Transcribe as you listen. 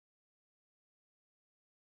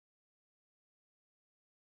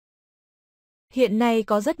Hiện nay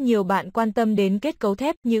có rất nhiều bạn quan tâm đến kết cấu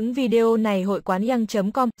thép. Những video này hội quán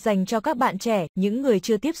yang.com dành cho các bạn trẻ, những người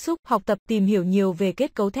chưa tiếp xúc, học tập, tìm hiểu nhiều về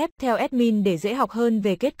kết cấu thép. Theo admin để dễ học hơn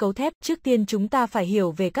về kết cấu thép, trước tiên chúng ta phải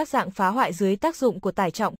hiểu về các dạng phá hoại dưới tác dụng của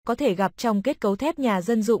tải trọng, có thể gặp trong kết cấu thép nhà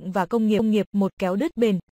dân dụng và công nghiệp. Một, kéo đứt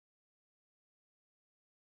bền.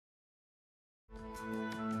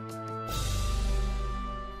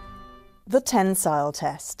 The tensile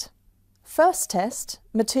test. First test,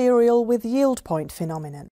 material with yield point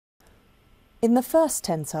phenomenon. In the first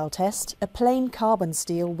tensile test, a plain carbon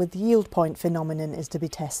steel with yield point phenomenon is to be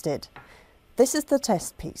tested. This is the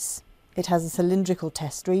test piece. It has a cylindrical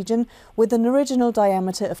test region with an original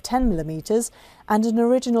diameter of 10 mm and an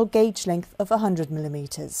original gauge length of 100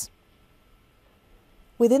 mm.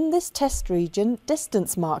 Within this test region,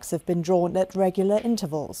 distance marks have been drawn at regular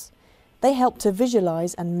intervals. They help to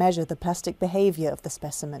visualize and measure the plastic behavior of the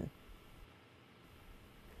specimen.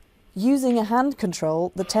 Using a hand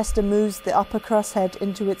control, the tester moves the upper crosshead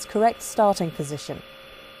into its correct starting position.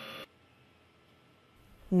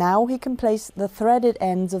 Now he can place the threaded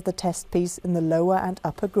ends of the test piece in the lower and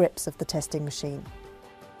upper grips of the testing machine.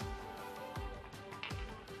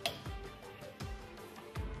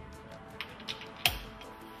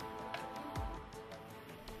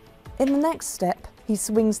 In the next step, he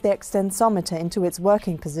swings the extensometer into its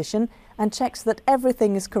working position and checks that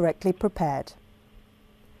everything is correctly prepared.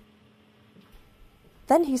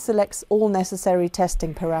 Then he selects all necessary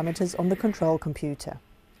testing parameters on the control computer.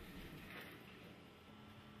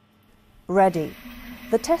 Ready.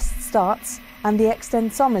 The test starts and the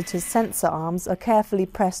extensometer's sensor arms are carefully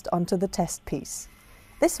pressed onto the test piece.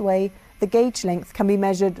 This way, the gauge length can be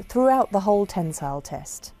measured throughout the whole tensile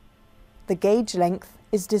test. The gauge length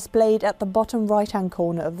is displayed at the bottom right-hand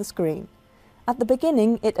corner of the screen. At the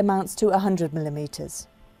beginning, it amounts to 100 mm.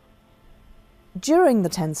 During the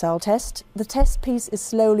tensile test, the test piece is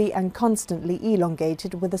slowly and constantly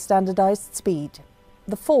elongated with a standardized speed.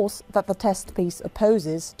 The force that the test piece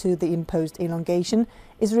opposes to the imposed elongation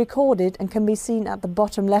is recorded and can be seen at the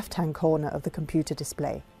bottom left-hand corner of the computer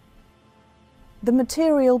display. The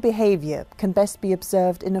material behavior can best be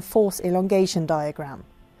observed in a force elongation diagram.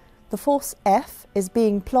 The force F is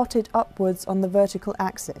being plotted upwards on the vertical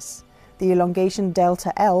axis, the elongation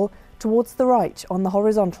delta L towards the right on the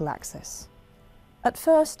horizontal axis. At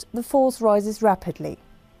first, the force rises rapidly.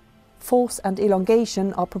 Force and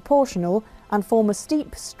elongation are proportional and form a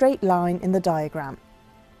steep, straight line in the diagram.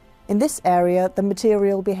 In this area, the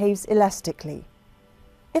material behaves elastically.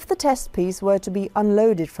 If the test piece were to be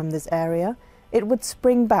unloaded from this area, it would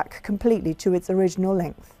spring back completely to its original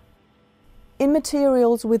length. In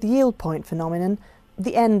materials with yield point phenomenon,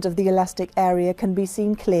 the end of the elastic area can be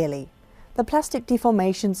seen clearly. The plastic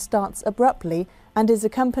deformation starts abruptly and is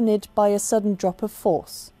accompanied by a sudden drop of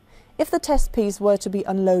force. If the test piece were to be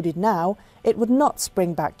unloaded now, it would not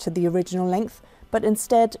spring back to the original length, but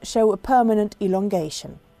instead show a permanent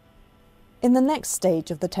elongation. In the next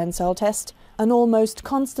stage of the tensile test, an almost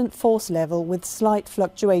constant force level with slight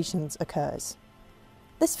fluctuations occurs.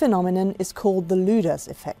 This phenomenon is called the Luders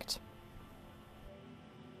effect.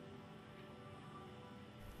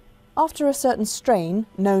 After a certain strain,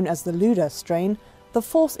 known as the Luder strain, the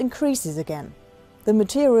force increases again. The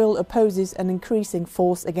material opposes an increasing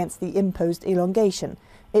force against the imposed elongation.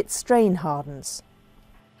 Its strain hardens.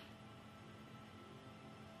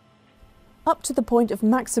 Up to the point of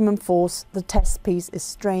maximum force, the test piece is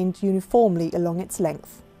strained uniformly along its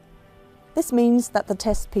length. This means that the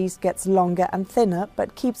test piece gets longer and thinner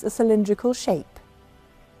but keeps a cylindrical shape.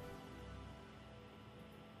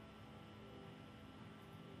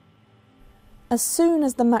 As soon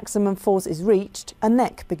as the maximum force is reached, a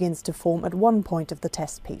neck begins to form at one point of the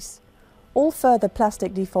test piece. All further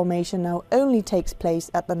plastic deformation now only takes place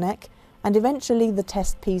at the neck, and eventually the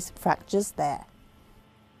test piece fractures there.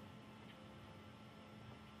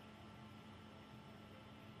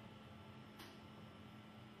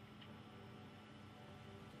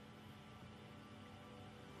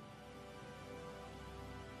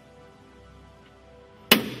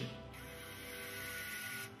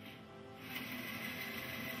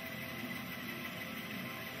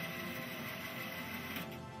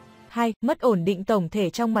 Hai, mất ổn định tổng thể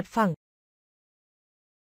trong mặt phẳng.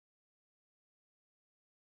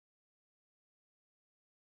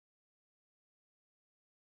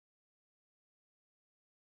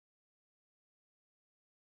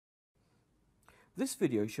 This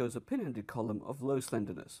video shows a pin-ended column of low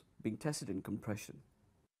slenderness being tested in compression.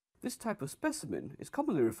 This type of specimen is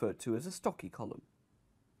commonly referred to as a stocky column.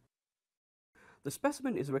 The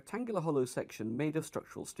specimen is a rectangular hollow section made of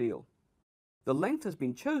structural steel. The length has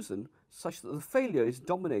been chosen such that the failure is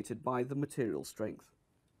dominated by the material strength.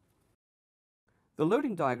 The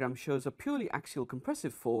loading diagram shows a purely axial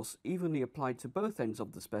compressive force evenly applied to both ends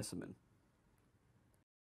of the specimen.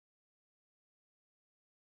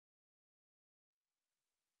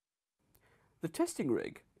 The testing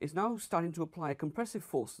rig is now starting to apply a compressive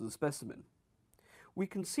force to the specimen. We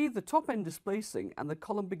can see the top end displacing and the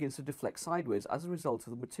column begins to deflect sideways as a result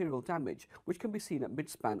of the material damage, which can be seen at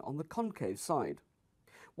midspan on the concave side.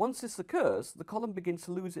 Once this occurs, the column begins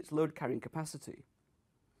to lose its load carrying capacity.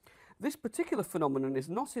 This particular phenomenon is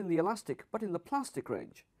not in the elastic but in the plastic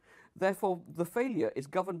range. Therefore, the failure is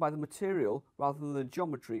governed by the material rather than the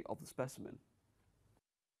geometry of the specimen.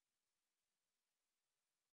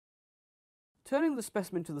 Turning the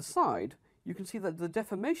specimen to the side, you can see that the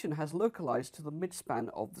deformation has localized to the midspan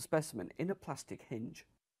of the specimen in a plastic hinge.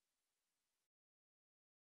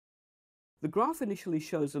 The graph initially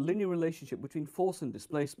shows a linear relationship between force and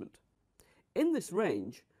displacement. In this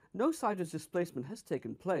range, no sideways displacement has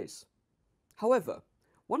taken place. However,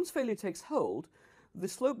 once failure takes hold, the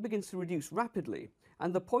slope begins to reduce rapidly,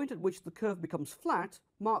 and the point at which the curve becomes flat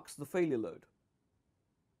marks the failure load.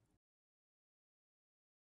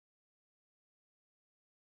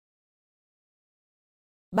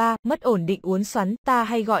 Ba, mất ổn định uốn xoắn, ta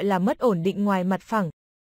hay gọi là mất ổn định ngoài mặt phẳng.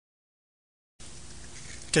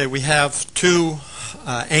 Okay, we have two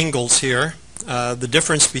angles here. The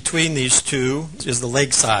difference between these two is the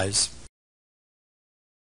leg size.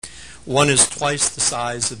 One is twice the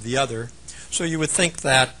size of the other, so you would think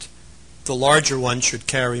that the larger one should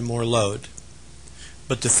carry more load.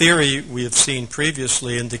 But the theory we have seen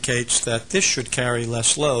previously indicates that this should carry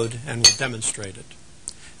less load, and we'll demonstrate it.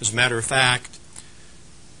 As a matter of fact,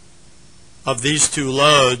 of these two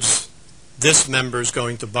loads, this member is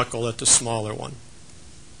going to buckle at the smaller one.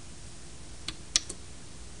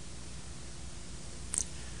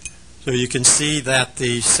 So you can see that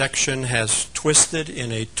the section has twisted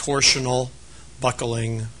in a torsional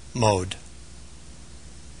buckling mode.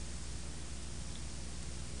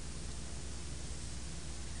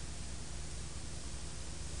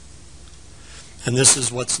 And this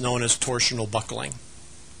is what's known as torsional buckling.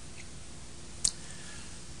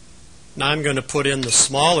 Now I'm going to put in the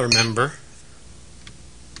smaller member.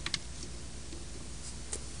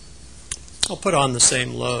 I'll put on the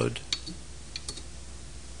same load.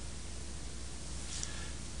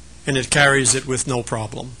 And it carries it with no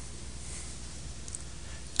problem.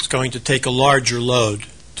 It's going to take a larger load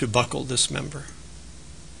to buckle this member.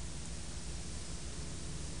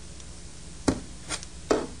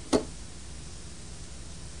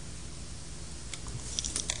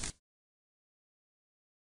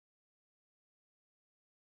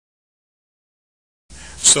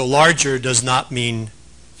 So larger does not mean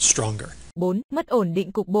stronger. 4. Mất ổn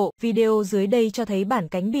định cục bộ. Video dưới đây cho thấy bản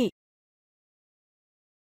cánh bị.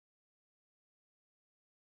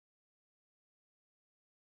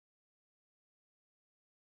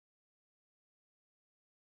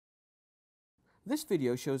 This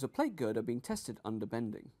video shows a plate girder being tested under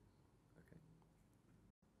bending.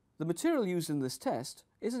 The material used in this test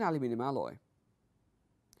is an aluminium alloy.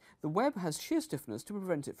 The web has shear stiffness to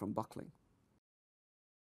prevent it from buckling.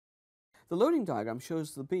 The loading diagram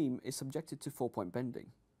shows the beam is subjected to 4-point bending.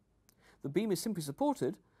 The beam is simply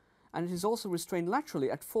supported, and it is also restrained laterally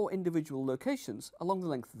at 4 individual locations along the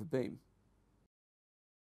length of the beam.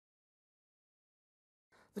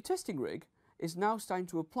 The testing rig is now starting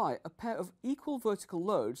to apply a pair of equal vertical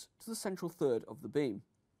loads to the central third of the beam.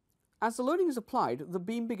 As the loading is applied, the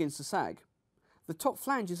beam begins to sag. The top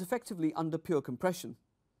flange is effectively under pure compression.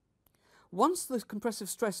 Once the compressive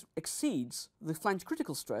stress exceeds the flange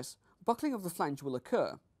critical stress, buckling of the flange will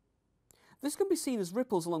occur. This can be seen as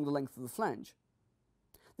ripples along the length of the flange.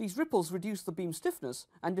 These ripples reduce the beam stiffness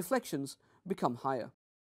and deflections become higher.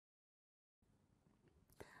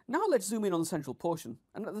 Now let's zoom in on the central portion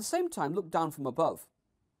and at the same time look down from above.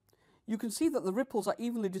 You can see that the ripples are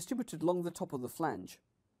evenly distributed along the top of the flange.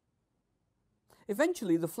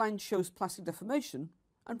 Eventually the flange shows plastic deformation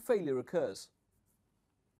and failure occurs.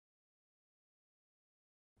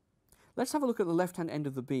 Let's have a look at the left-hand end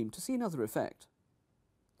of the beam to see another effect.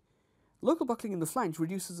 Local buckling in the flange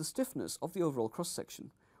reduces the stiffness of the overall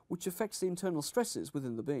cross-section, which affects the internal stresses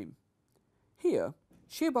within the beam. Here,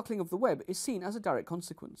 shear buckling of the web is seen as a direct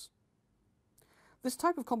consequence. This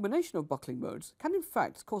type of combination of buckling modes can in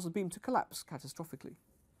fact cause the beam to collapse catastrophically.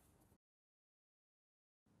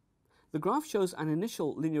 The graph shows an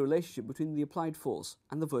initial linear relationship between the applied force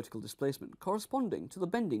and the vertical displacement corresponding to the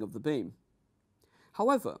bending of the beam.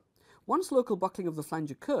 However, once local buckling of the flange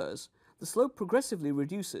occurs, the slope progressively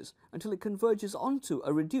reduces until it converges onto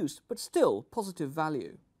a reduced but still positive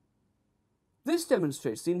value. This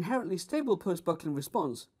demonstrates the inherently stable post-buckling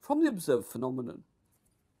response from the observed phenomenon.